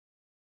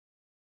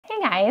Hey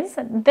guys,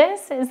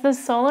 this is the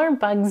Solar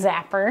Bug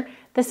Zapper.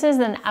 This is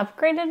an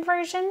upgraded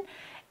version,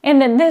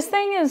 and this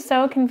thing is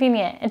so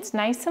convenient. It's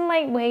nice and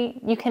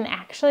lightweight. You can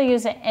actually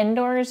use it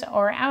indoors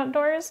or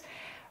outdoors.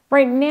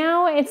 Right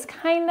now, it's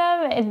kind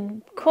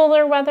of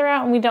cooler weather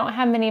out and we don't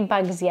have many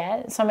bugs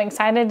yet, so I'm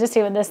excited to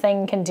see what this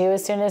thing can do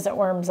as soon as it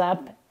warms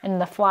up and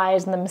the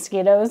flies and the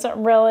mosquitoes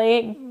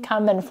really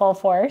come in full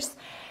force.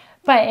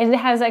 But it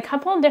has a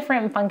couple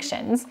different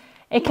functions.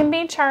 It can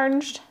be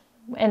charged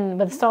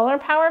with solar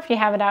power if you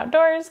have it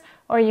outdoors,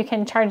 or you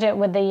can charge it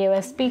with the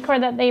USB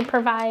cord that they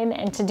provide,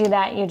 and to do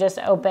that you just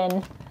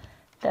open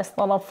this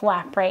little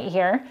flap right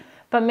here.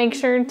 But make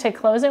sure to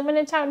close it when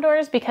it's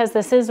outdoors because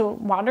this is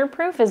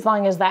waterproof as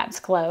long as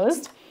that's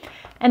closed.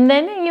 And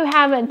then you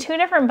have two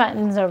different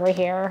buttons over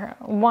here.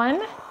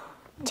 One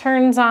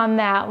turns on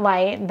that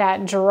light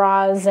that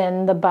draws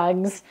in the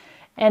bugs,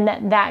 and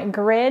that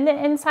grid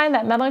inside,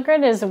 that metal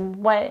grid, is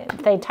what,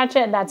 if they touch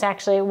it, that's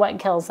actually what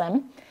kills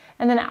them.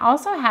 And then it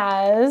also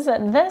has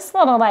this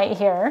little light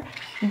here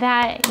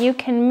that you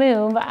can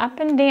move up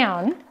and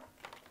down.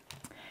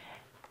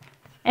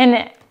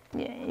 And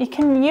you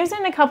can use it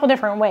in a couple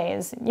different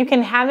ways. You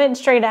can have it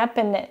straight up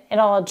and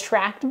it'll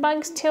attract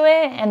bugs to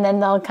it, and then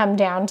they'll come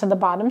down to the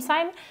bottom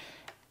side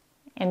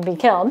and be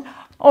killed.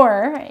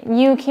 Or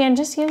you can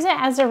just use it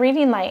as a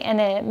reading light, and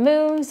it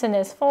moves and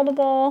is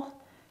foldable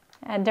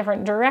at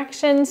different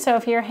directions. So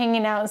if you're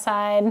hanging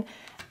outside,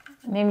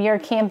 maybe you're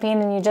camping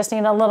and you just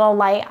need a little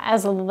light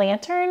as a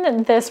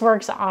lantern, this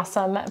works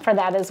awesome for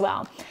that as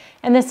well.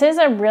 And this is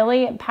a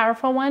really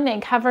powerful one.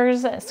 It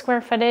covers square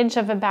footage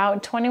of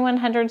about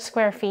 2,100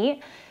 square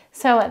feet.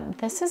 So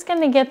this is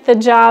gonna get the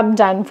job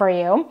done for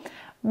you.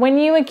 When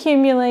you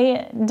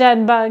accumulate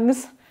dead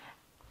bugs,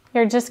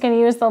 you're just gonna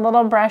use the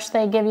little brush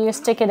they give you,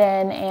 stick it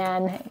in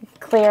and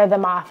clear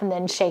them off and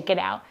then shake it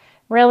out.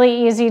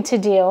 Really easy to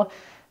do.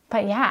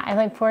 But yeah, I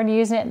look forward to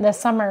using it this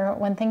summer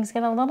when things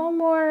get a little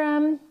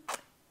more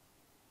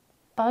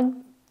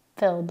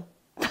bug-filled.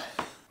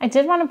 I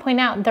did want to point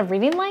out the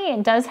reading light,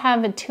 it does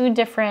have two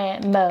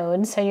different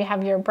modes. So you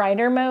have your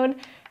brighter mode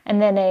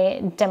and then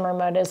a dimmer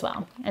mode as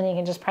well. And you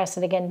can just press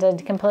it again to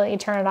completely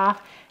turn it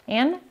off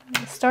and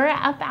store it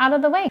up out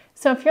of the way.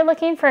 So if you're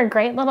looking for a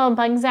great little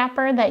bug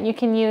zapper that you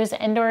can use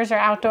indoors or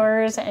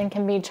outdoors and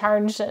can be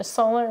charged with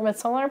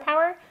solar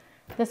power,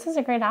 this is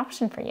a great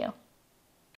option for you.